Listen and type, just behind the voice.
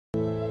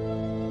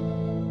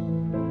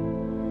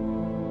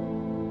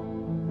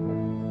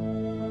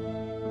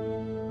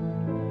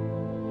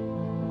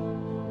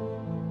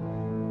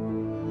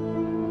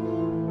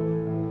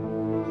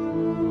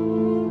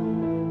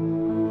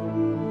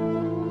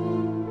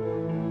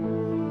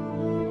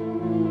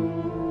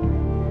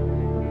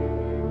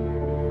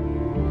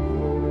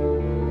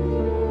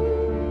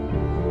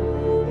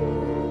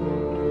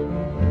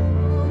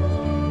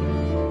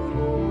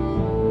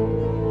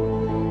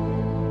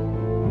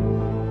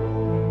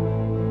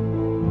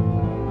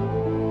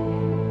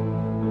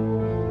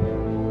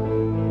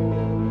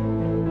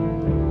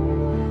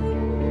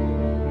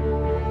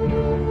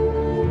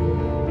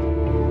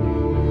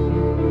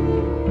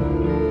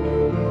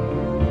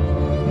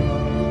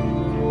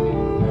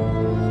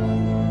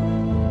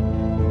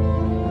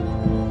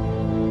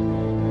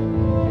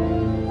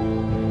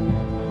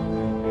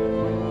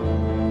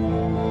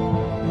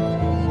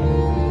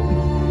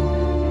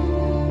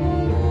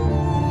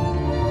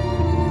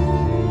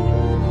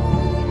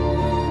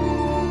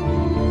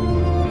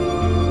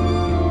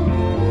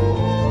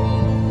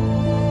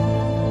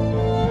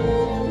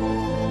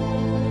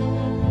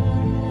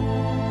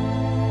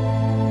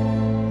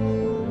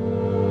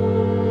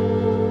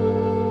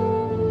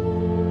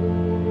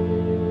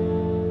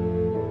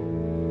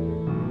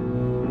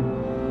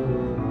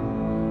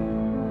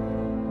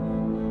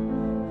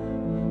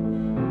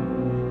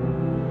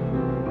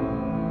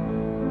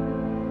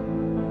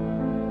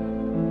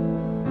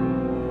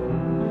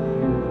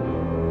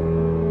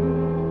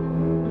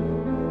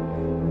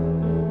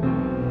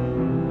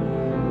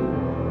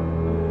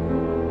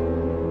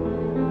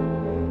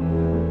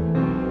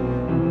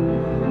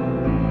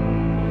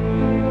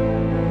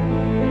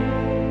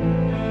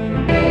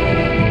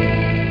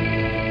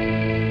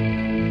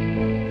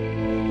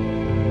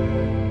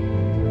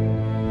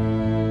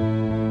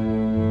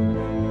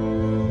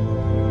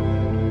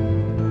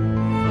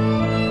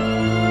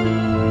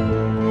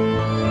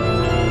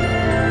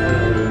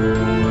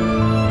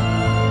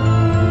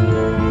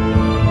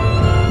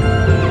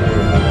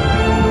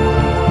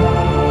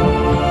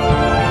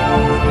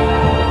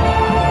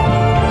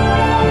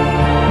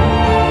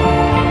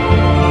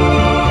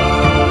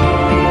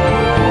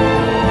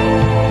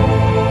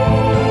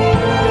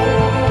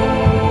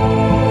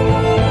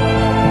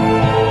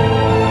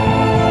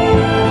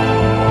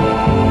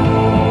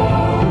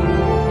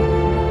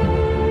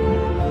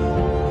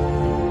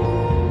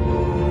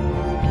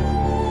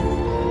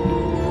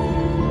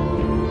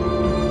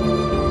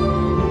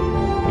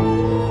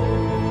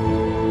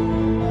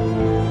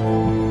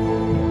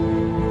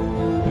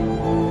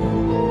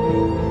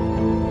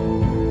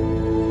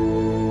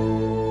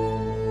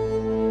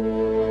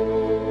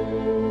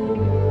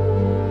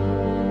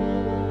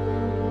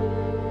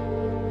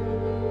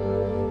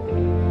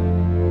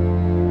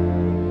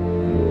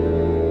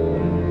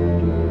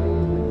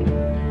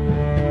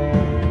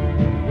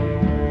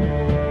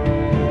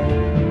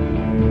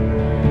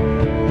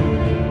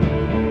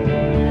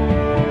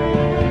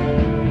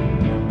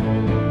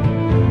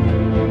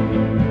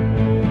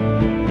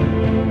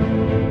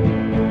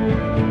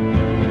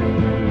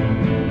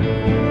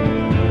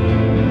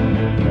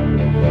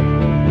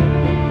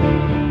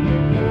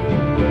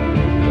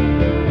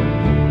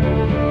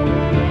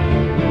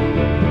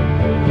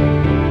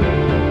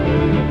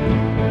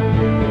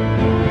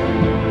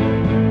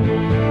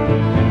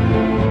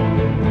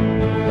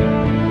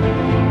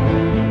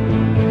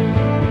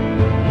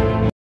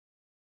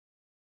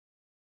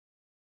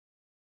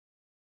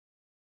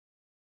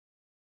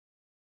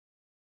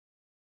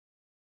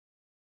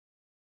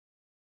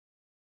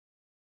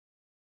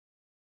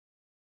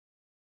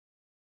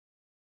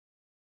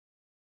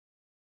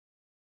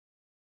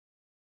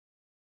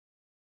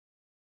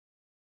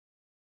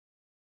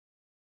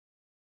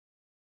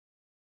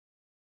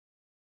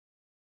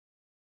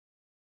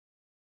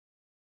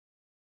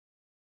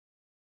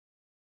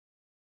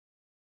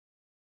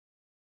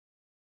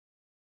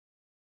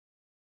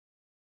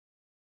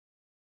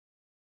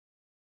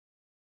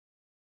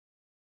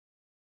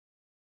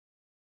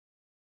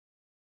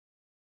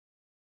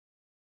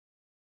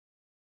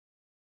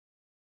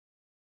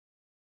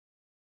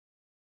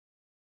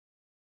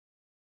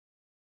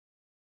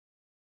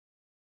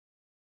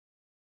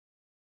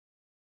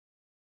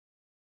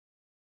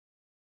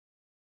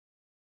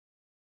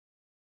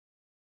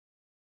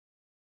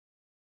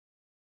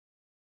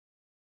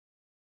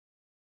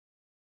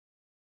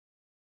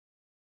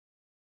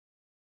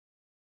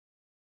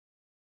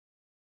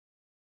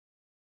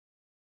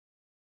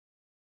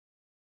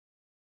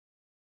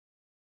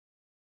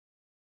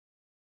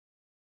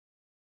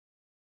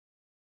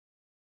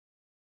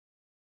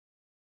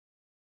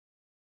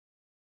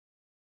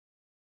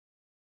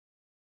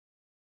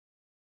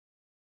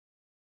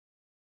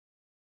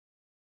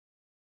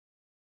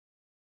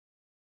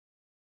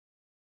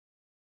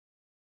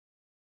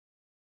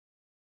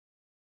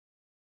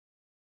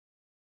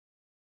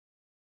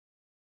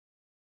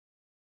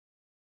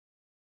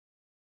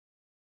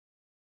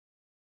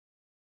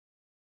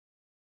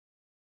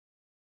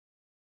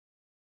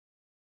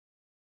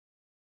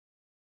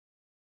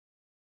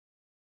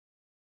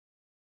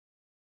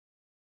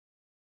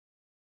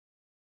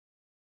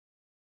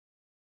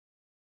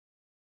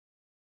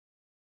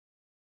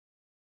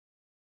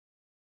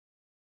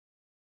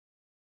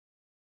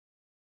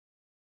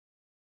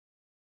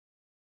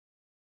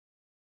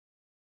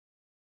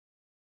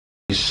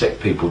sick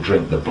people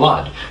drink the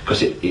blood,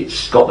 because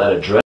it's got that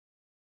adrenaline.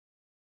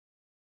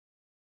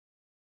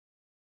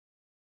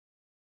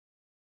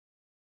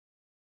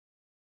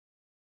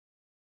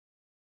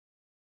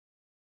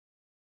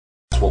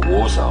 What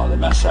wars are, the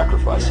mass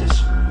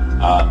sacrifices.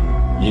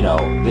 You know,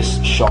 this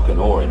shock and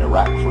awe in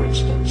Iraq, for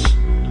instance,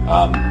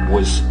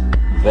 was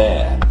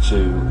there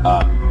to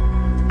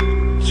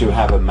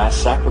have a mass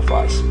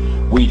sacrifice.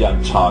 We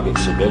don't target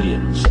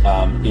civilians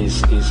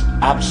is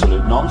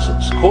absolute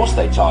nonsense. Of course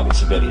they target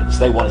civilians.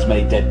 They want as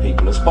many dead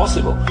people as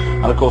possible.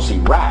 And of course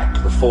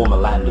Iraq, the former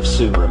land of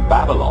Sumer and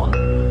Babylon,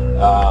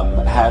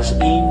 has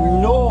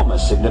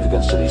enormous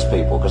significance to these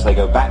people, because they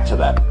go back to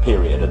that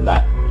period and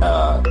that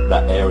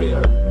area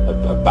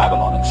of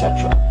Babylon,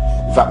 etc.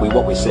 In fact,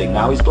 what we're seeing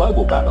now is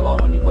global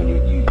Babylon when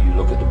you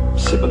look at the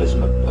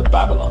symbolism of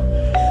Babylon.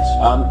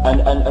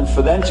 And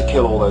for them to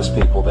kill all those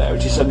people there,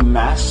 it is a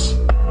mass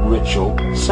ritual